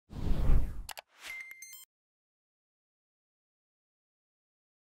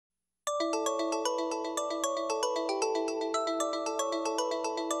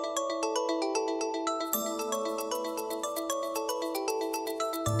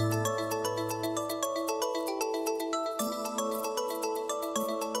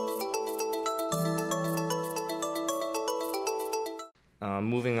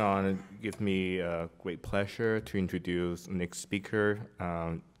Moving on, it gives me great pleasure to introduce next speaker,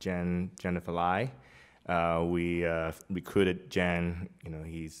 Jennifer Lai. We recruited Jen.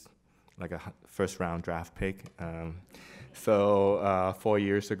 He's like a first-round draft pick. 4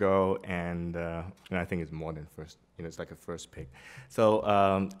 years ago, and I think it's more than first. It's like a first pick. So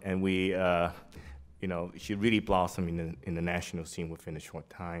and we, she really blossomed in the national scene within a short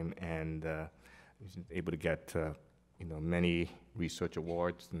time, and was able to get many research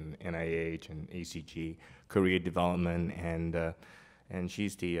awards and NIH and ACG, career development, and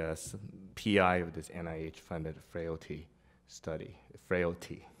she's the PI of this NIH-funded Frailty study,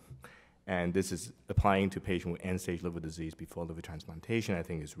 Frailty. And this is applying to patients with end-stage liver disease before liver transplantation. I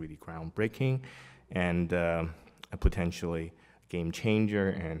think is really groundbreaking and a potentially game changer,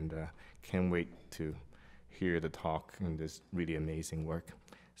 and can't wait to hear the talk and this really amazing work.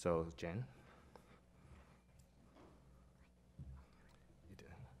 So, Jen.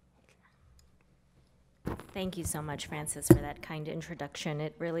 Thank you so much, Francis, for that kind introduction.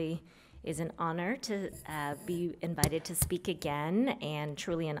 It really is an honor to be invited to speak again, and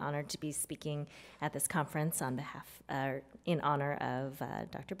truly an honor to be speaking at this conference on behalf, in honor of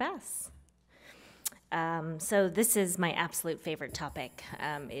Dr. Bass. So this is my absolute favorite topic.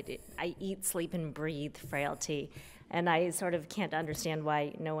 I eat, sleep, and breathe frailty, and I sort of can't understand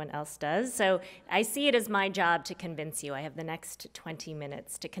why no one else does. So I see it as my job to convince you. I have the next 20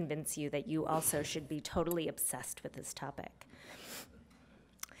 minutes to convince you that you also should be totally obsessed with this topic.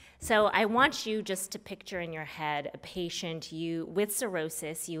 So I want you just to picture in your head a patient with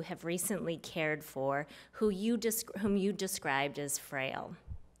cirrhosis you have recently cared for, whom you described as frail.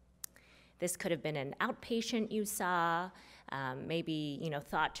 This could have been an outpatient you saw, maybe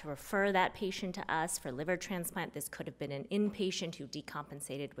thought to refer that patient to us for liver transplant. This could have been an inpatient who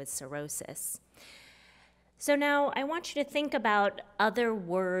decompensated with cirrhosis. So now I want you to think about other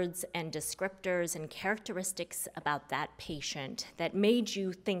words and descriptors and characteristics about that patient that made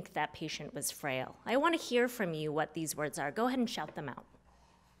you think that patient was frail. I want to hear from you what these words are. Go ahead and shout them out.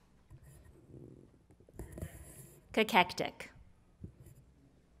 Cachectic.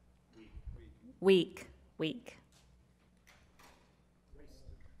 Weak.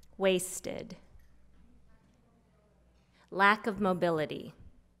 Wasted. Lack of mobility.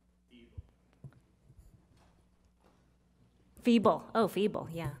 Feeble. Oh, feeble.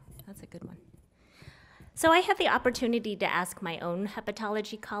 Yeah, that's a good one. So I had the opportunity to ask my own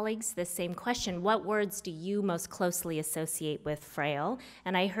hepatology colleagues this same question. What words do you most closely associate with frail?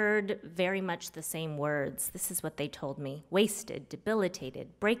 And I heard very much the same words. This is what they told me. Wasted,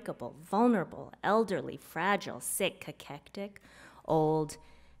 debilitated, breakable, vulnerable, elderly, fragile, sick, cachectic, old,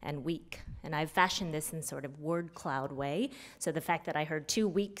 and weak. And I've fashioned this in sort of word cloud way. So the fact that I heard 2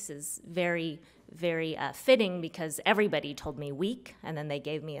 weeks is very fitting, because everybody told me weak, and then they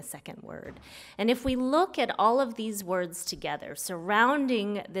gave me a second word. And if we look at all of these words together,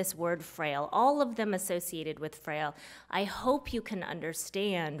 surrounding this word frail, all of them associated with frail, I hope you can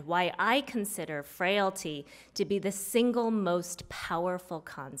understand why I consider frailty to be the single most powerful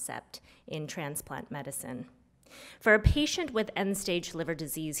concept in transplant medicine. For a patient with end-stage liver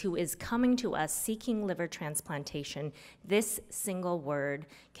disease who is coming to us seeking liver transplantation, this single word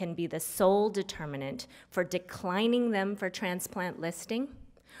can be the sole determinant for declining them for transplant listing,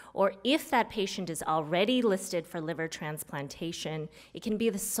 or if that patient is already listed for liver transplantation, it can be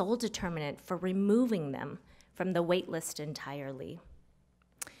the sole determinant for removing them from the wait list entirely.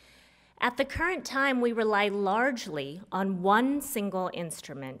 At the current time, we rely largely on one single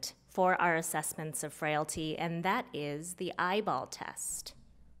instrument for our assessments of frailty, and that is the eyeball test.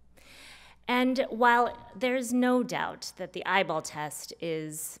 And while there's no doubt that the eyeball test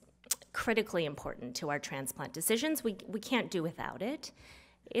is critically important to our transplant decisions, we can't do without it.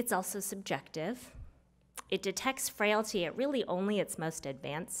 It's also subjective. It detects frailty at really only its most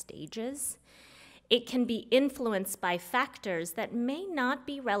advanced stages. It can be influenced by factors that may not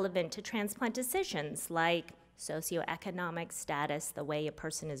be relevant to transplant decisions, like socioeconomic status, the way a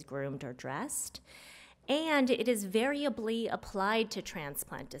person is groomed or dressed, and it is variably applied to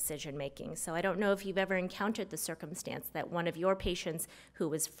transplant decision-making. So I don't know if you've ever encountered the circumstance that one of your patients who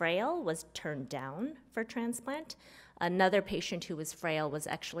was frail was turned down for transplant. Another patient who was frail was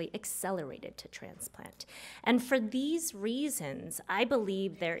actually accelerated to transplant. And for these reasons, I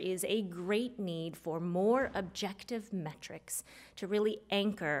believe there is a great need for more objective metrics to really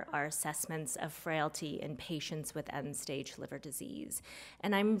anchor our assessments of frailty in patients with end-stage liver disease.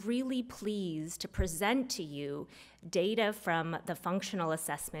 And I'm really pleased to present to you data from the Functional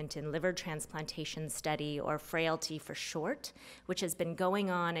Assessment in Liver Transplantation Study, or Frailty for short, which has been going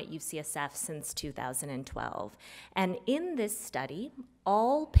on at UCSF since 2012. And in this study,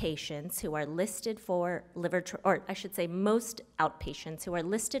 all patients who are listed for or I should say most outpatients who are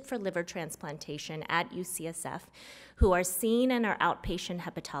listed for liver transplantation at UCSF, who are seen in our outpatient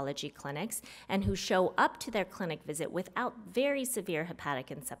hepatology clinics and who show up to their clinic visit without very severe hepatic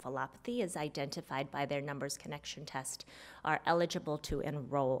encephalopathy as identified by their numbers connection test, are eligible to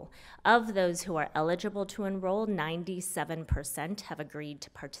enroll. Of those who are eligible to enroll, 97% have agreed to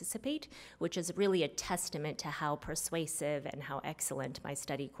participate, which is really a testament to how persuasive and how excellent my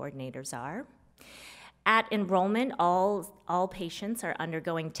study coordinators are. At enrollment, all patients are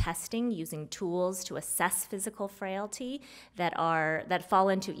undergoing testing using tools to assess physical frailty that fall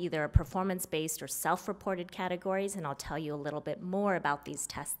into either performance-based or self-reported categories, and I'll tell you a little bit more about these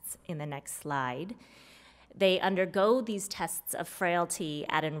tests in the next slide. They undergo these tests of frailty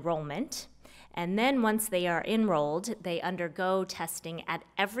at enrollment, and then once they are enrolled, they undergo testing at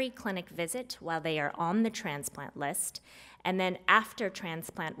every clinic visit while they are on the transplant list. And then after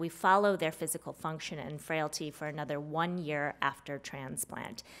transplant, we follow their physical function and frailty for another 1 year after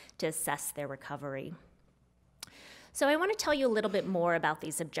transplant to assess their recovery. So I want to tell you a little bit more about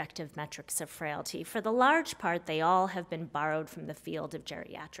these objective metrics of frailty. For the large part, they all have been borrowed from the field of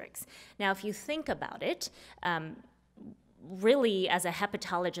geriatrics. Now, if you think about it, really, as a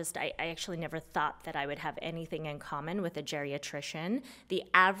hepatologist, I actually never thought that I would have anything in common with a geriatrician. The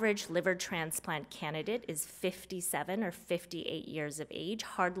average liver transplant candidate is 57 or 58 years of age,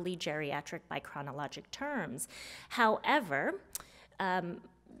 hardly geriatric by chronologic terms. However,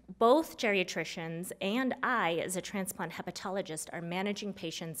 both geriatricians and I, as a transplant hepatologist, are managing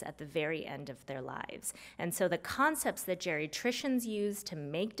patients at the very end of their lives. And so the concepts that geriatricians use to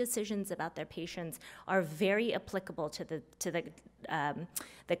make decisions about their patients are very applicable to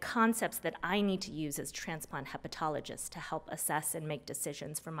the concepts that I need to use as transplant hepatologists to help assess and make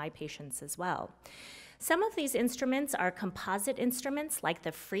decisions for my patients as well. Some of these instruments are composite instruments like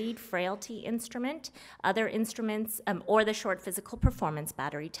the Freed Frailty instrument, other instruments, or the Short Physical Performance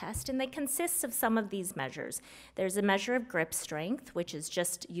Battery Test, and they consist of some of these measures. There's a measure of grip strength, which is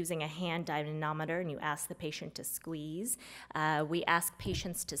just using a hand dynamometer, and you ask the patient to squeeze. We ask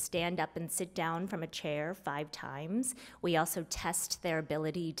patients to stand up and sit down from a chair 5 times. We also test their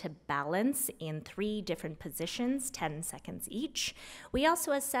ability to balance in 3 different positions, 10 seconds each. We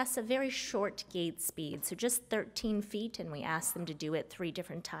also assess a very short gait speed, so just 13 feet, and we ask them to do it 3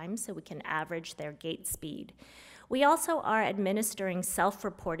 different times so we can average their gait speed. We also are administering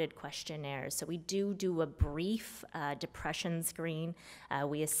self-reported questionnaires, so we do a brief depression screen.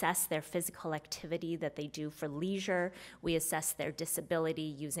 We assess their physical activity that they do for leisure. We assess their disability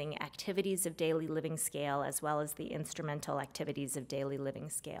using activities of daily living scale as well as the instrumental activities of daily living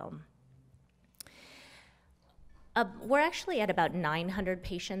scale. We're actually at about 900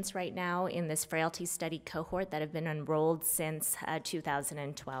 patients right now in this frailty study cohort that have been enrolled since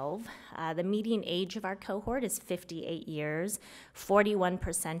 2012. The median age of our cohort is 58 years.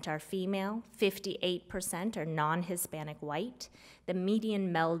 41% are female, 58% are non-Hispanic white. The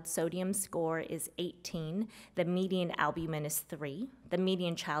median MELD sodium score is 18. The median albumin is 3. The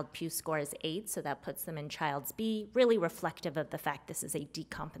median child Pew score is 8, so that puts them in Child's B, really reflective of the fact this is a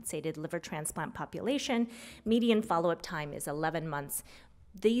decompensated liver transplant population. Median follow-up time is 11 months.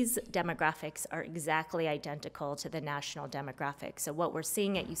 These demographics are exactly identical to the national demographics. So what we're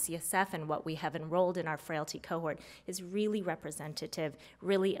seeing at UCSF and what we have enrolled in our frailty cohort is really representative,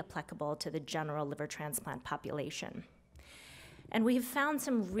 really applicable to the general liver transplant population. And we've found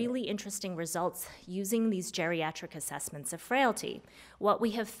some really interesting results using these geriatric assessments of frailty. What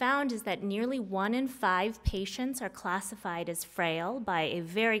we have found is that nearly 1 in 5 patients are classified as frail by a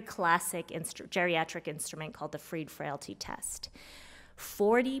very classic geriatric instrument called the Freed Frailty Test.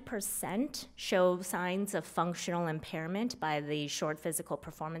 40% show signs of functional impairment by the Short Physical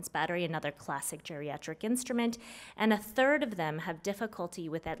Performance Battery, another classic geriatric instrument, and 1/3 of them have difficulty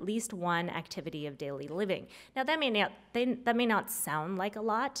with at least one activity of daily living. Now, that may not sound like a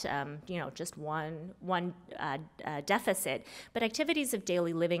lot, just one deficit, but activities of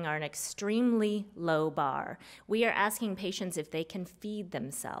daily living are an extremely low bar. We are asking patients if they can feed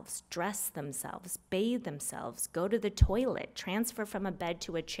themselves, dress themselves, bathe themselves, go to the toilet, transfer from a a bed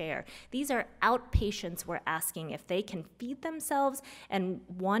to a chair. These are outpatients we're asking if they can feed themselves, and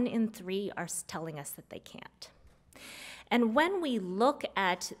 1 in 3 are telling us that they can't. And when we look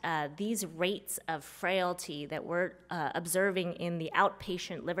at these rates of frailty that we're observing in the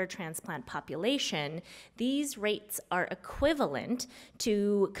outpatient liver transplant population, these rates are equivalent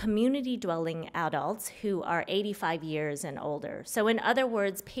to community-dwelling adults who are 85 years and older. So in other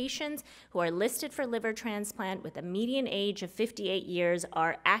words, patients who are listed for liver transplant with a median age of 58 years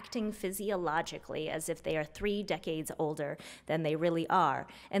are acting physiologically as if they are 3 decades older than they really are.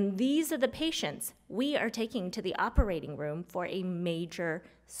 And these are the patients we are taking to the operating room for a major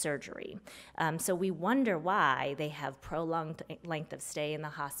surgery. So we wonder why they have prolonged length of stay in the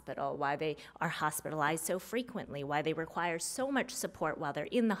hospital, why they are hospitalized so frequently, why they require so much support while they're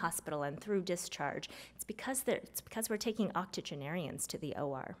in the hospital and through discharge. It's because we're taking octogenarians to the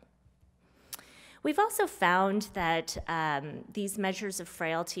OR. We've also found that these measures of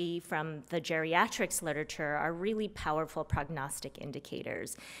frailty from the geriatrics literature are really powerful prognostic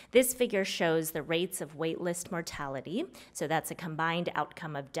indicators. This figure shows the rates of waitlist mortality, so that's a combined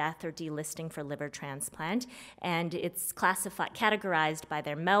outcome of death or delisting for liver transplant, and it's categorized by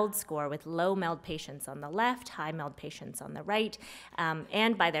their MELD score, with low MELD patients on the left, high MELD patients on the right,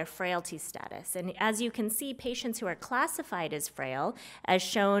 and by their frailty status. And as you can see, patients who are classified as frail, as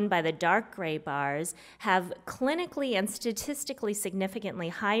shown by the dark gray bar, have clinically and statistically significantly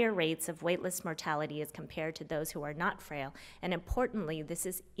higher rates of waitlist mortality as compared to those who are not frail. And importantly, this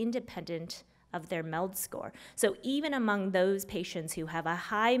is independent of their MELD score. So even among those patients who have a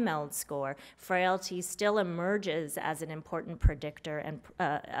high MELD score, frailty still emerges as an important predictor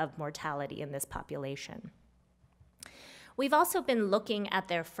of mortality in this population. We've also been looking at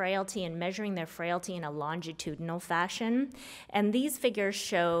their frailty and measuring their frailty in a longitudinal fashion. And these figures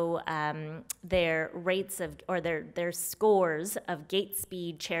show their rates of, or their scores of gait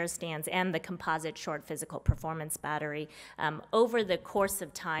speed, chair stands, and the composite short physical performance battery over the course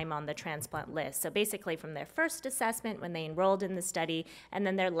of time on the transplant list. So basically from their first assessment when they enrolled in the study, and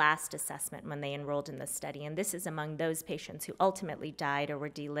then their last assessment when they enrolled in the study. And this is among those patients who ultimately died or were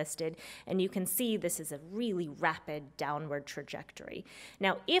delisted. And you can see this is a really rapid downward trajectory.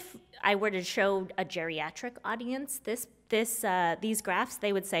 Now, if I were to show a geriatric audience these graphs,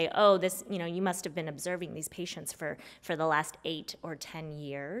 they would say, oh, this, you must have been observing these patients for the last 8 or 10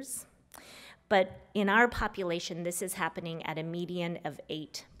 years. But in our population, this is happening at a median of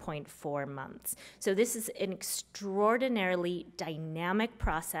 8.4 months. So this is an extraordinarily dynamic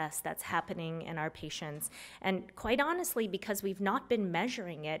process that's happening in our patients. And quite honestly, because we've not been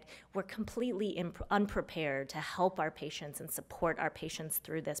measuring it, we're completely unprepared to help our patients and support our patients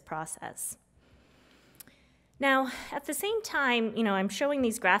through this process. Now, at the same time, I'm showing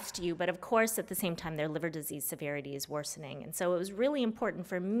these graphs to you, but of course, at the same time, their liver disease severity is worsening. And so it was really important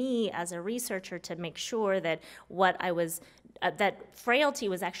for me as a researcher to make sure that that frailty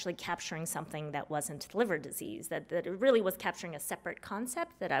was actually capturing something that wasn't liver disease, that it really was capturing a separate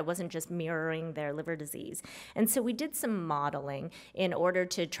concept, that I wasn't just mirroring their liver disease. And so we did some modeling in order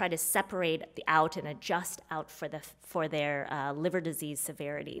to try to separate out and adjust out for their liver disease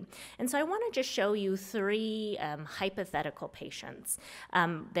severity. And so I want to just show you 3 hypothetical patients.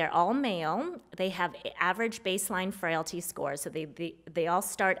 They're all male. They have average baseline frailty scores. So they all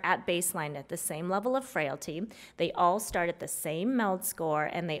start at baseline at the same level of frailty. They all start at the same MELD score,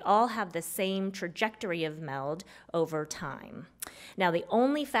 and they all have the same trajectory of MELD over time. Now, the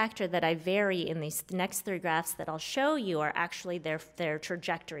only factor that I vary in these next 3 graphs that I'll show you are actually their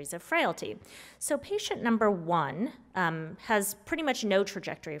trajectories of frailty. So patient number 1 has pretty much no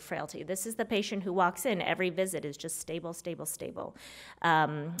trajectory of frailty. This is the patient who walks in, every visit is just stable, stable, stable,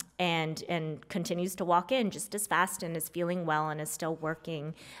 and continues to walk in just as fast and is feeling well and is still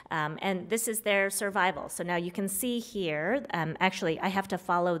working. And this is their survival. So now you can see here, actually, I have to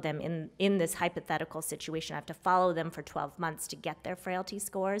follow them in this hypothetical situation. I have to follow them for 12 months to get their frailty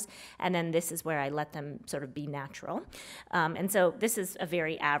scores, and then this is where I let them sort of be natural. And so this is a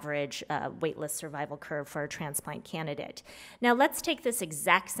very average waitlist survival curve for a transplant candidate. Now let's take this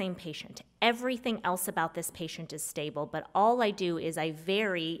exact same patient. Everything else about this patient is stable, but all I do is I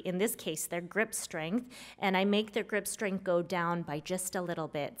vary, in this case, their grip strength, and I make their grip strength go down by just a little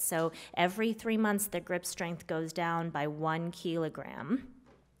bit. So every 3 months, their grip strength goes down by 1 kilogram.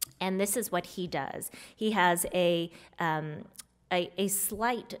 And this is what he does. He has a a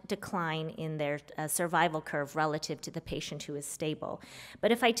slight decline in their survival curve relative to the patient who is stable.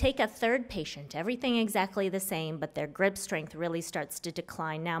 But if I take a third patient, everything exactly the same, but their grip strength really starts to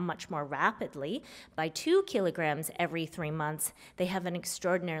decline now much more rapidly by 2 kilograms every 3 months, they have an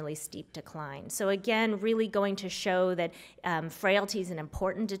extraordinarily steep decline. So again, really going to show that frailty is an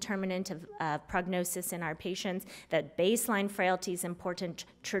important determinant of prognosis in our patients, that baseline frailty is important,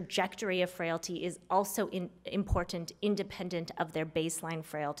 trajectory of frailty is also important, independent of their baseline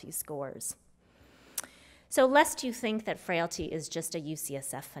frailty scores. So lest you think that frailty is just a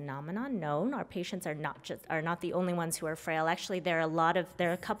UCSF phenomenon, no, our patients are not the only ones who are frail. Actually, there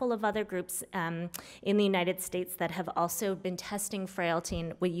are a couple of other groups in the United States that have also been testing frailty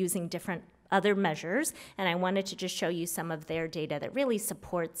and using different other measures, and I wanted to just show you some of their data that really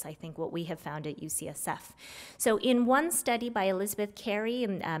supports, I think, what we have found at UCSF. So in one study by Elizabeth Carey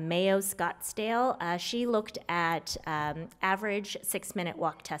in Mayo Scottsdale, she looked at average 6-minute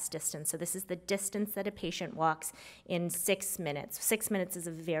walk test distance. So this is the distance that a patient walks in 6 minutes. 6 minutes is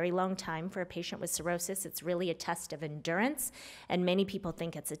a very long time for a patient with cirrhosis. It's really a test of endurance, and many people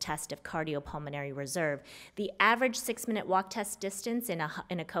think it's a test of cardiopulmonary reserve. The average 6-minute walk test distance in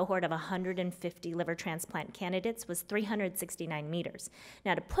a cohort of 150 liver transplant candidates was 369 meters.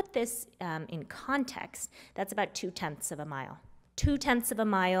 Now, to put this in context, that's about 2/10 of a mile. 2/10 of a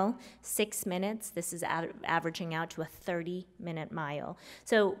mile, 6 minutes, this is averaging out to a 30-minute mile.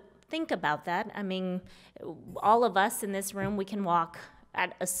 So think about that. I mean, all of us in this room, we can walk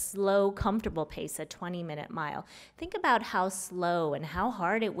at a slow, comfortable pace, a 20-minute mile. Think about how slow and how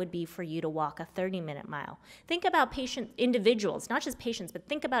hard it would be for you to walk a 30-minute mile. Think about individuals, not just patients, but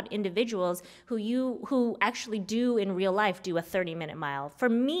think about individuals who actually do in real life do a 30-minute mile. For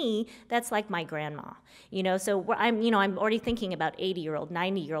me, that's like my grandma. So I'm already thinking about 80-year-old,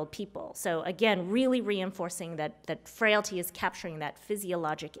 90-year-old people. So again, really reinforcing that frailty is capturing that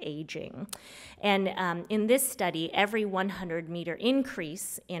physiologic aging. And in this study, every 100-meter increase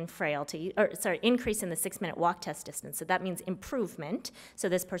in frailty, increase in the 6-minute walk test distance, so that means improvement, so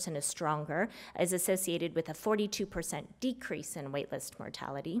this person is stronger, is associated with a 42% decrease in waitlist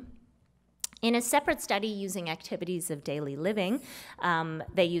mortality. In a separate study using activities of daily living,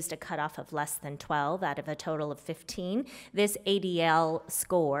 they used a cutoff of less than 12 out of a total of 15. This ADL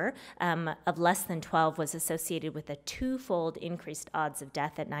score of less than 12 was associated with a 2-fold increased odds of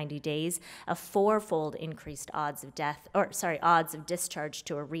death at 90 days, a 4-fold increased odds of discharge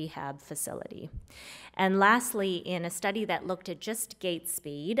to a rehab facility. And lastly, in a study that looked at just gait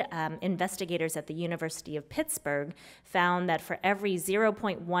speed, investigators at the University of Pittsburgh found that for every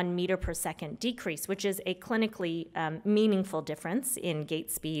 0.1 meter per second decrease, which is a clinically meaningful difference in gait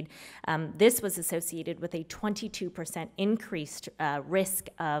speed, this was associated with a 22% increased risk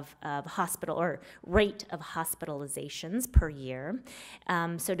of hospital or rate of hospitalizations per year.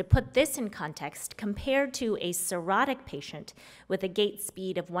 So to put this in context, compared to a cirrhotic patient with a gait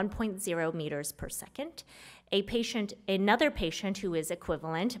speed of 1.0 meters per second, another patient who is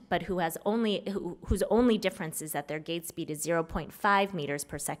equivalent, but whose only difference is that their gait speed is 0.5 meters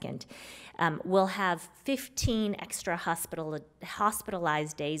per second, will have 15 extra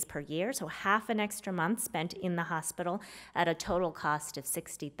hospitalized days per year, so half an extra month spent in the hospital at a total cost of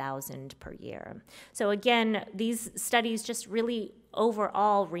 $60,000 per year. So again, these studies just really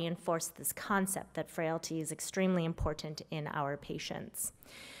overall reinforce this concept that frailty is extremely important in our patients.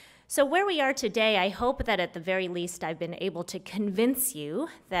 So where we are today, I hope that at the very least I've been able to convince you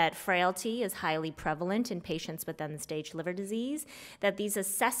that frailty is highly prevalent in patients with end-stage liver disease, that these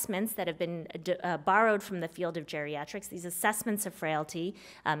assessments that have been borrowed from the field of geriatrics, these assessments of frailty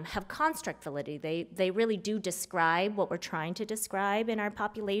have construct validity. They really do describe what we're trying to describe in our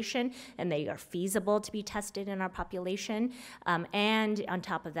population, and they are feasible to be tested in our population. And on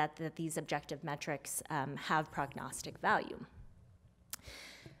top of that, that these objective metrics have prognostic value.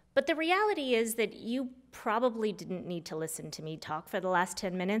 But the reality is that you probably didn't need to listen to me talk for the last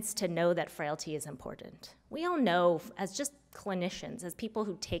 10 minutes to know that frailty is important. We all know, as just clinicians, as people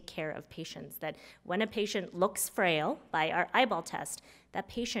who take care of patients, that when a patient looks frail by our eyeball test, that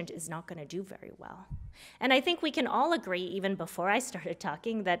patient is not going to do very well. And I think we can all agree, even before I started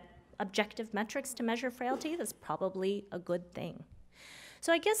talking, that objective metrics to measure frailty is probably a good thing.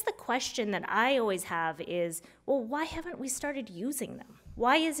 So I guess the question that I always have is, well, why haven't we started using them?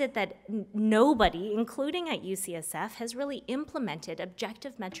 Why is it that nobody, including at UCSF, has really implemented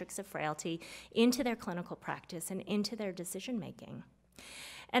objective metrics of frailty into their clinical practice and into their decision making?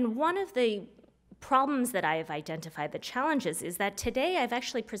 And one of the problems that I've identified, the challenges, is that today I've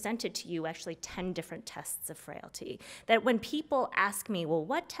actually presented to you 10 different tests of frailty. That when people ask me, well,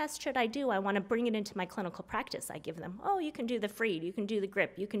 what test should I do? I want to bring it into my clinical practice. I give them, oh, you can do the Freed, you can do the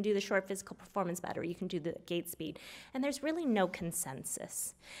grip, you can do the short physical performance battery, you can do the gait speed. And there's really no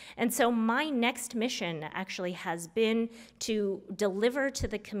consensus. And so my next mission actually has been to deliver to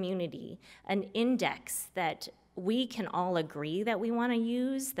the community an index that we can all agree that we want to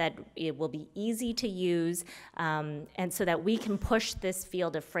use, that it will be easy to use, and so that we can push this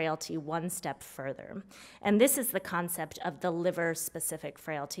field of frailty one step further. And this is the concept of the liver-specific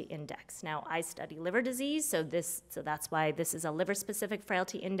frailty index. Now, I study liver disease, so that's why this is a liver-specific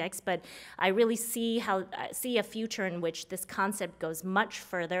frailty index, but I really see a future in which this concept goes much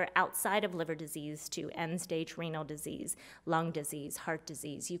further outside of liver disease to end-stage renal disease, lung disease, heart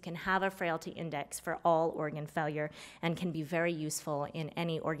disease. You can have a frailty index for all organ failure and can be very useful in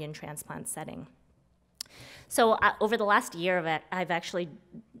any organ transplant setting. So over the last year, I've actually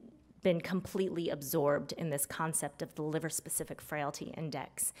been completely absorbed in this concept of the liver-specific frailty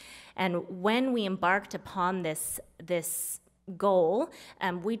index. And when we embarked upon this goal,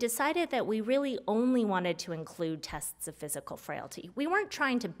 we decided that we really only wanted to include tests of physical frailty. We weren't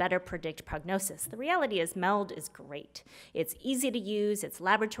trying to better predict prognosis. The reality is MELD is great. It's easy to use, it's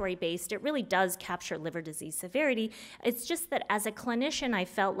laboratory-based, it really does capture liver disease severity. It's just that as a clinician, I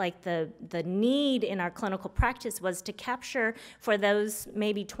felt like the need in our clinical practice was to capture for those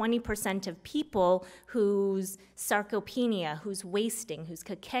maybe 20% of people whose sarcopenia, whose wasting, whose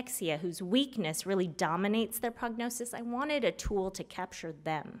cachexia, whose weakness really dominates their prognosis. I wanted a tool to capture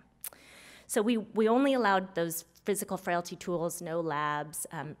them. So we only allowed those physical frailty tools, no labs,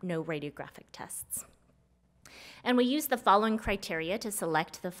 no radiographic tests. And we used the following criteria to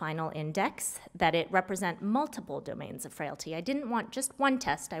select the final index, that it represent multiple domains of frailty. I didn't want just one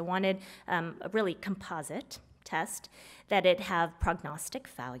test. I wanted a really composite test, that it have prognostic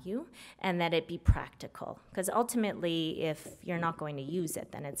value, and that it be practical. Because ultimately, if you're not going to use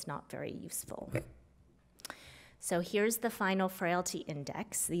it, then it's not very useful. So here's the final frailty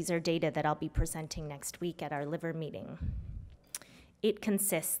index. These are data that I'll be presenting next week at our liver meeting. It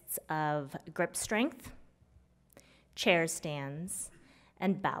consists of grip strength, chair stands,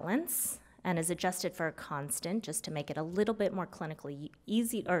 and balance, and is adjusted for a constant just to make it a little bit more clinically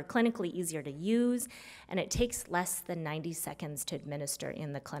easier to use, and it takes less than 90 seconds to administer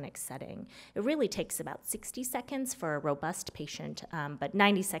in the clinic setting. It really takes about 60 seconds for a robust patient, but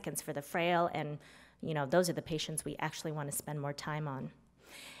 90 seconds for the frail, and those are the patients we actually want to spend more time on.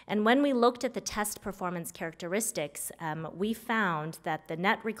 And when we looked at the test performance characteristics, we found that the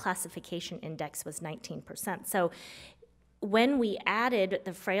net reclassification index was 19%. So when we added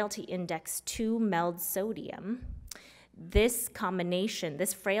the frailty index to MELD sodium, this combination,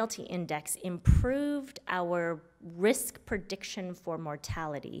 this frailty index, improved our risk prediction for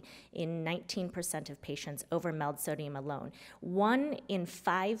mortality in 19% of patients over MELD sodium alone. 1 in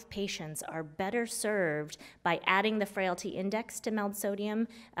 5 patients are better served by adding the frailty index to MELD sodium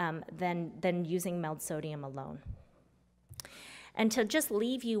than using MELD sodium alone. And to just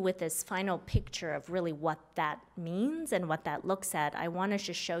leave you with this final picture of really what that means and what that looks at, I want to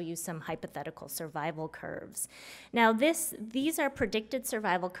just show you some hypothetical survival curves. Now, these are predicted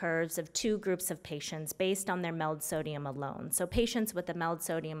survival curves of 2 groups of patients based on their MELD sodium alone. So patients with a MELD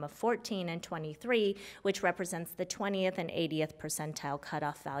sodium of 14 and 23, which represents the 20th and 80th percentile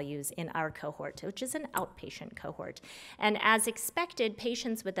cutoff values in our cohort, which is an outpatient cohort. And as expected,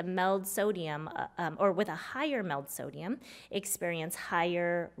 patients with a MELD sodium, or with a higher MELD sodium, experience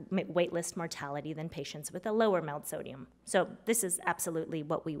higher waitlist mortality than patients with a lower MELD sodium. So this is absolutely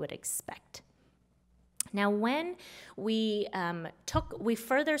what we would expect. Now, when we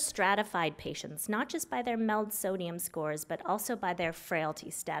further stratified patients, not just by their MELD sodium scores, but also by their frailty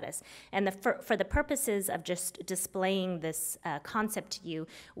status. And for the purposes of just displaying this concept to you,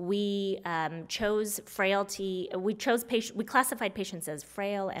 we classified patients as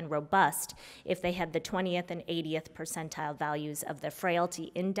frail and robust if they had the 20th and 80th percentile values of the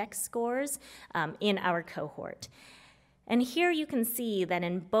frailty index scores in our cohort. And here you can see that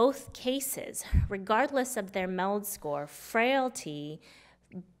in both cases, regardless of their MELD score, frailty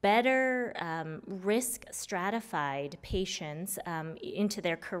better risk stratified patients into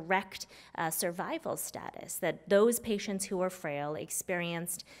their correct survival status, that those patients who were frail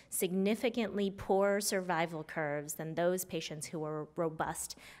experienced significantly poorer survival curves than those patients who were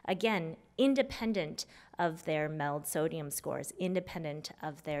robust, again, independent of their MELD sodium scores, independent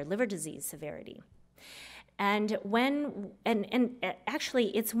of their liver disease severity. And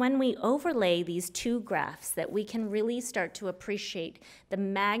actually, it's when we overlay these two graphs that we can really start to appreciate the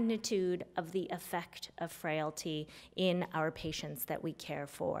magnitude of the effect of frailty in our patients that we care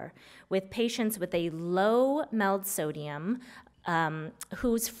for. With patients with a low MELD sodium,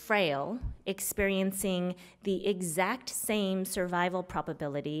 who's frail, experiencing the exact same survival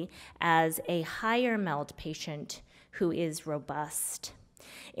probability as a higher MELD patient who is robust.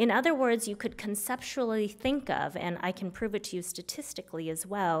 In other words, you could conceptually think of, and I can prove it to you statistically as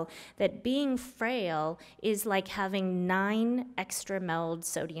well, that being frail is like having 9 extra MELD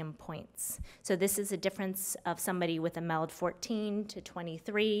sodium points. So this is a difference of somebody with a MELD 14 to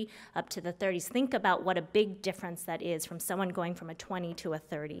 23 up to the 30s. Think about what a big difference that is from someone going from a 20 to a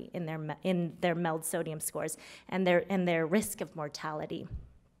 30 in their MELD sodium scores and their risk of mortality.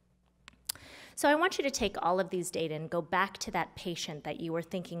 So I want you to take all of these data and go back to that patient that you were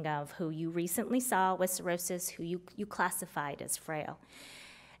thinking of, who you recently saw with cirrhosis, who you classified as frail.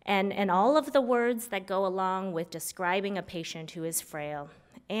 And all of the words that go along with describing a patient who is frail.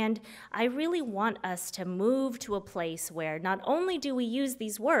 And I really want us to move to a place where not only do we use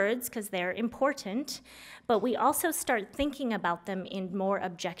these words, because they're important, but we also start thinking about them in more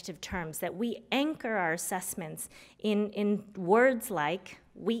objective terms, that we anchor our assessments in words like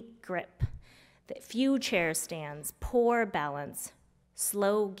weak grip, few chair stands, poor balance,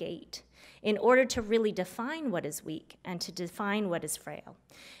 slow gait, in order to really define what is weak and to define what is frail.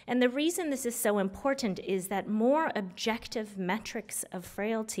 And the reason this is so important is that more objective metrics of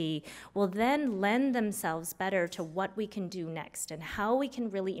frailty will then lend themselves better to what we can do next and how we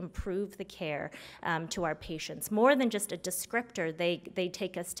can really improve the care to our patients. More than just a descriptor, they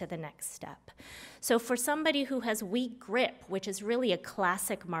take us to the next step. So for somebody who has weak grip, which is really a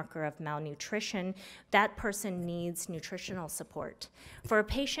classic marker of malnutrition, that person needs nutritional support. For a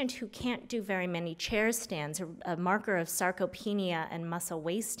patient who can't do very many chair stands, a marker of sarcopenia and muscle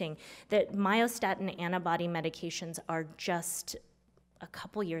wasting, that myostatin antibody medications are just a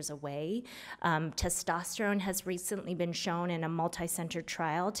couple years away. Testosterone has recently been shown in a multi-center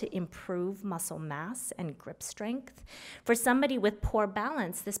trial to improve muscle mass and grip strength. For somebody with poor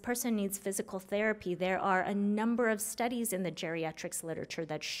balance, this person needs physical therapy. There are a number of studies in the geriatrics literature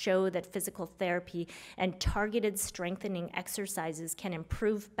that show that physical therapy and targeted strengthening exercises can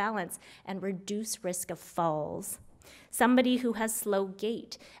improve balance and reduce risk of falls. Somebody who has slow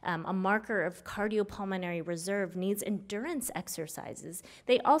gait, a marker of cardiopulmonary reserve, needs endurance exercises.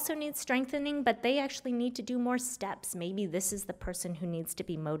 They also need strengthening, but they actually need to do more steps. Maybe this is the person who needs to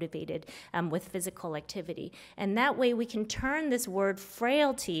be motivated with physical activity. And that way we can turn this word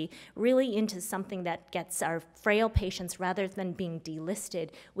frailty really into something that gets our frail patients, rather than being delisted,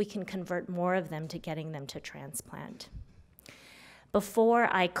 we can convert more of them to getting them to transplant. Before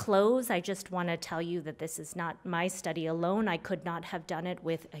I close, I just want to tell you that this is not my study alone. I could not have done it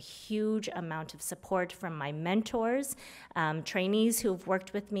with a huge amount of support from my mentors, trainees who've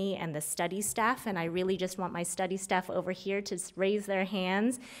worked with me, and the study staff. And I really just want my study staff over here to raise their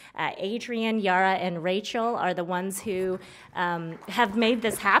hands. Adrian, Yara, and Rachel are the ones who have made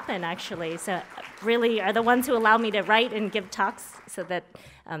this happen, actually. So really are the ones who allow me to write and give talks so that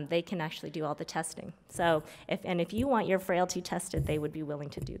they can actually do all the testing. So if you want your frailty tested, they would be willing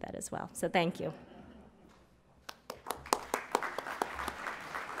to do that as well. So thank you.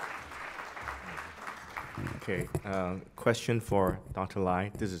 Okay, question for Dr.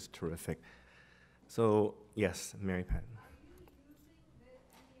 Lai. This is terrific. So yes, Mary Pat.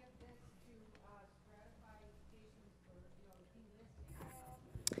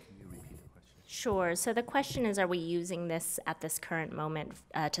 Sure. So the question is, are we using this at this current moment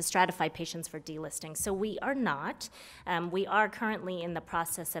to stratify patients for delisting? So we are not. We are currently in the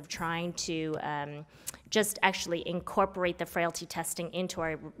process of trying to just actually incorporate the frailty testing into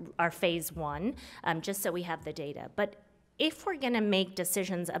our phase 1, just so we have the data. But if we're going to make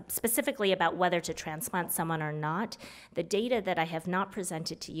decisions specifically about whether to transplant someone or not, the data that I have not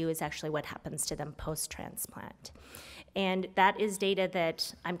presented to you is actually what happens to them post-transplant. And that is data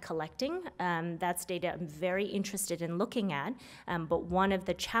that I'm collecting. That's data I'm very interested in looking at. But one of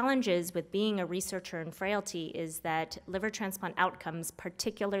the challenges with being a researcher in frailty is that liver transplant outcomes,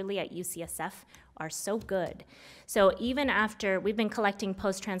 particularly at UCSF, are so good. So even after we've been collecting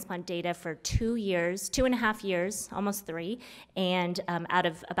post-transplant data for 2 years, 2.5 years, almost 3, and out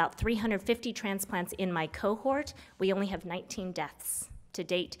of about 350 transplants in my cohort, we only have 19 deaths to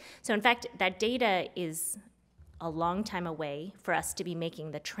date. So in fact, that data is a long time away for us to be making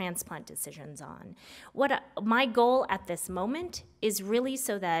the transplant decisions on. My goal at this moment is really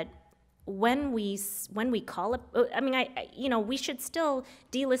so that when we call it, I mean, we should still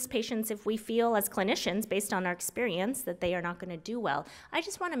delist patients if we feel as clinicians, based on our experience, that they are not going to do well. I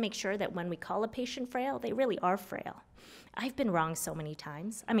just want to make sure that when we call a patient frail, they really are frail. I've been wrong so many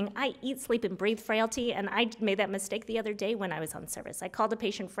times. I mean, I eat, sleep, and breathe frailty, and I made that mistake the other day when I was on service. I called a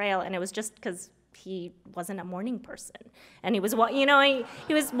patient frail, and it was just because he wasn't a morning person, and he was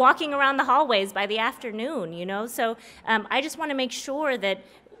walking around the hallways by the afternoon. So I just want to make sure that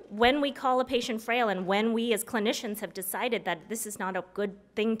when we call a patient frail, and when we as clinicians have decided that this is not a good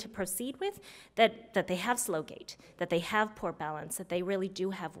thing to proceed with, that they have slow gait, that they have poor balance, that they really do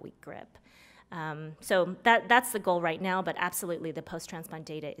have weak grip. So that's the goal right now, but absolutely the post-transplant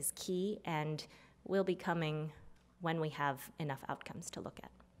data is key and will be coming when we have enough outcomes to look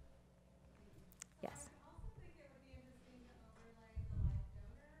at. Yes. I also think it would be interesting to overlay the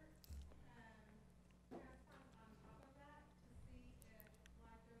live donor transplant on top of that to see if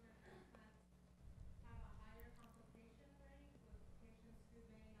live donor transplants have a higher complication rate with patients who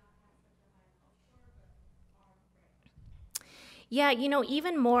may not have such a high health score but are frail. Yeah,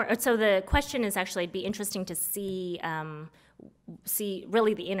 even more. So the question is actually, it'd be interesting to see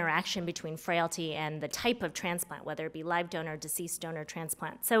really the interaction between frailty and the type of transplant, whether it be live donor, deceased donor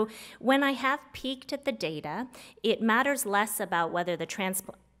transplant. So when I have peeked at the data, it matters less about whether the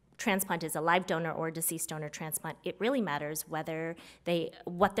transplant is a live donor or a deceased donor transplant. It really matters what their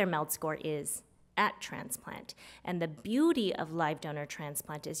MELD score is at transplant. And the beauty of live donor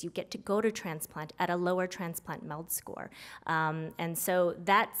transplant is you get to go to transplant at a lower transplant MELD score. And so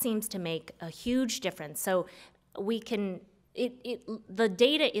that seems to make a huge difference. So the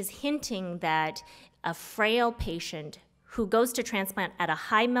data is hinting that a frail patient who goes to transplant at a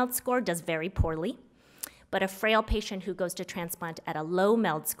high MELD score does very poorly, but a frail patient who goes to transplant at a low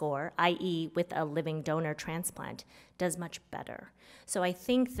MELD score, i.e. with a living donor transplant, does much better. So I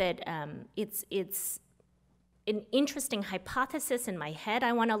think that it's an interesting hypothesis in my head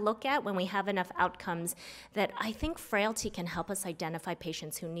I want to look at when we have enough outcomes, that I think frailty can help us identify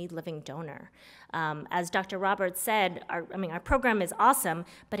patients who need living donor. As Dr. Roberts said, our program is awesome,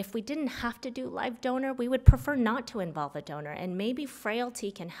 but if we didn't have to do live donor, we would prefer not to involve a donor, and maybe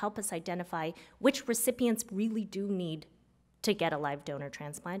frailty can help us identify which recipients really do need to get a live donor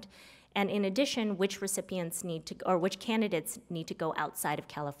transplant. And in addition, which recipients which candidates need to go outside of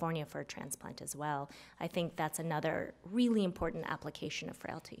California for a transplant as well. I think that's another really important application of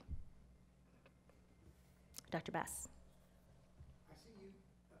frailty. Dr. Bass. I see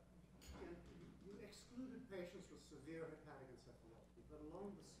you excluded patients with severe hepatic encephalopathy, but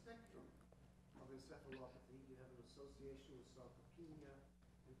along the spectrum of encephalopathy, you have an association with sarcopenia,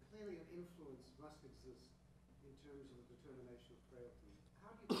 and clearly an influence must exist in terms of the determination of frailty.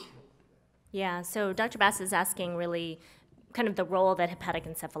 How do you control for that? Yeah, so Dr. Bass is asking really kind of the role that hepatic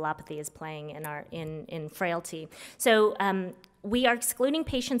encephalopathy is playing in frailty. So we are excluding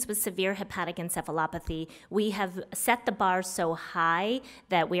patients with severe hepatic encephalopathy. We have set the bar so high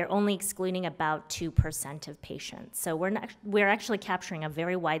that we are only excluding about 2% of patients. So we're actually capturing a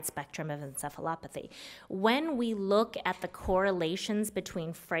very wide spectrum of encephalopathy. When we look at the correlations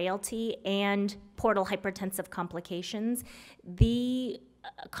between frailty and portal hypertensive complications, the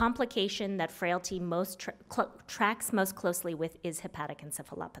complication that frailty tracks most closely with is hepatic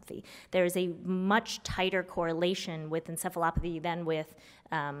encephalopathy. There is a much tighter correlation with encephalopathy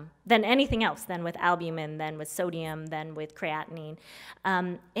than anything else, than with albumin, than with sodium, than with creatinine.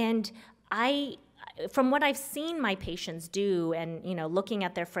 And from what I've seen my patients do, and looking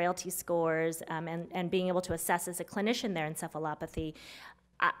at their frailty scores and being able to assess as a clinician their encephalopathy,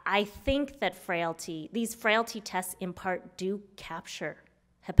 I think that these frailty tests in part do capture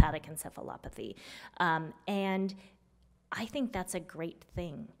hepatic encephalopathy. And I think that's a great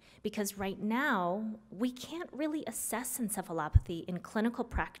thing, because right now we can't really assess encephalopathy in clinical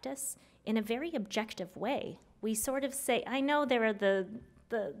practice in a very objective way. We sort of say, I know there are the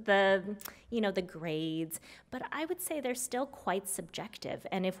grades, but I would say they're still quite subjective.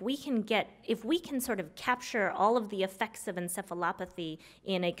 And if we can sort of capture all of the effects of encephalopathy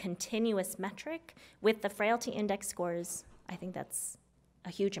in a continuous metric with the frailty index scores, I think that's a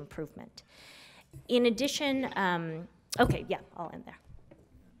huge improvement. In addition, okay, yeah, I'll end there.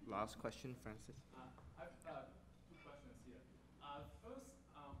 Last question, Francis. I've two questions here. First,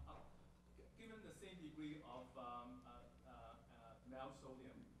 given the same degree of MELD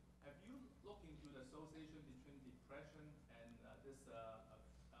sodium, have you looked into the association between depression and this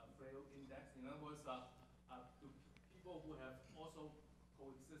frail index? In other words, do people who have also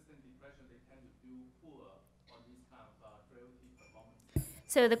coexistent depression, they tend to do poorer on these kind of frailty performance?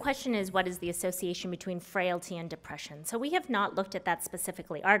 So the question is, what is the association between frailty and depression? So we have not looked at that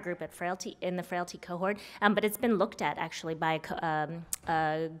specifically, our group at Frailty, in the Frailty cohort, but it's been looked at actually by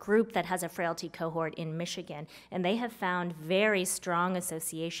a group that has a Frailty cohort in Michigan, and they have found very strong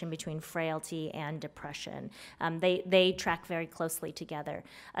association between frailty and depression. They track very closely together.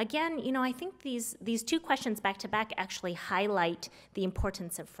 Again, you know, I think these two questions back to back actually highlight the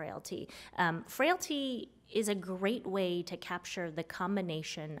importance of frailty. Frailty is a great way to capture the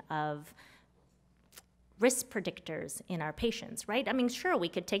combination of risk predictors in our patients, right? I mean, sure, we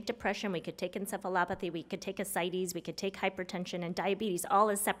could take depression, we could take encephalopathy, we could take ascites, we could take hypertension and diabetes, all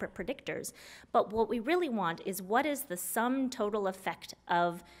as separate predictors. But what we really want is, what is the sum total effect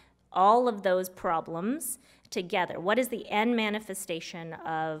of all of those problems together? What is the end manifestation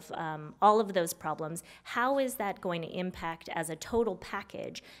of all of those problems? How is that going to impact as a total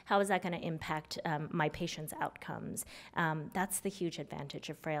package? How is that going to impact my patient's outcomes? That's the huge advantage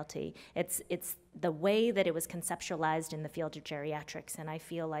of frailty. It's the way that it was conceptualized in the field of geriatrics, and I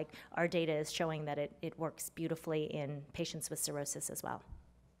feel like our data is showing that it works beautifully in patients with cirrhosis as well.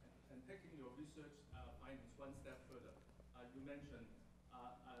 And taking your research findings one step further, you mentioned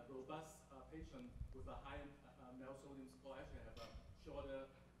a robust patient with a high male sodium score actually have a shorter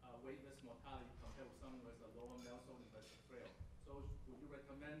waitlist mortality compared with someone with a lower male sodium but frail. So would you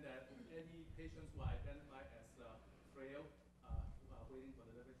recommend that any patients who are identified as frail who are waiting for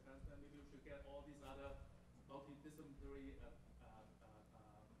the liver transplant, maybe we should get all these other multidisciplinary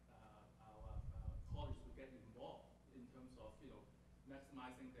colleagues to get involved in terms of, you know,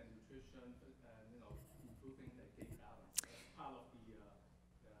 maximizing their nutrition and, you know, improving their gait balance as part of the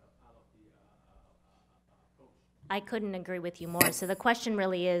approach. I couldn't agree with you more. So the question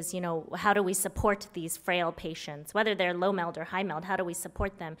really is, you know, how do we support these frail patients, whether they're low MELD or high MELD, how do we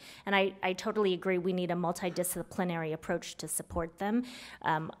support them? And I totally agree, we need a multidisciplinary approach to support them.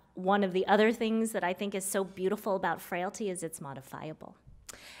 One of the other things that I think is so beautiful about frailty is it's modifiable.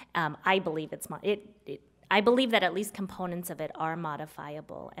 I believe I believe that at least components of it are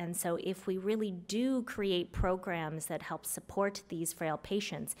modifiable. And so if we really do create programs that help support these frail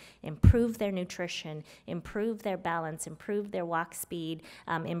patients, improve their nutrition, improve their balance, improve their walk speed,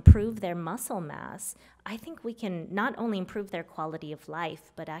 improve their muscle mass, I think we can not only improve their quality of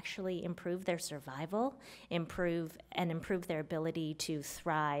life, but actually improve their survival, improve their ability to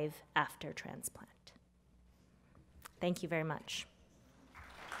thrive after transplant. Thank you very much.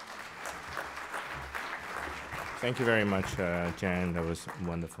 Thank you very much, Jan. That was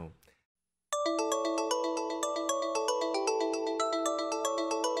wonderful.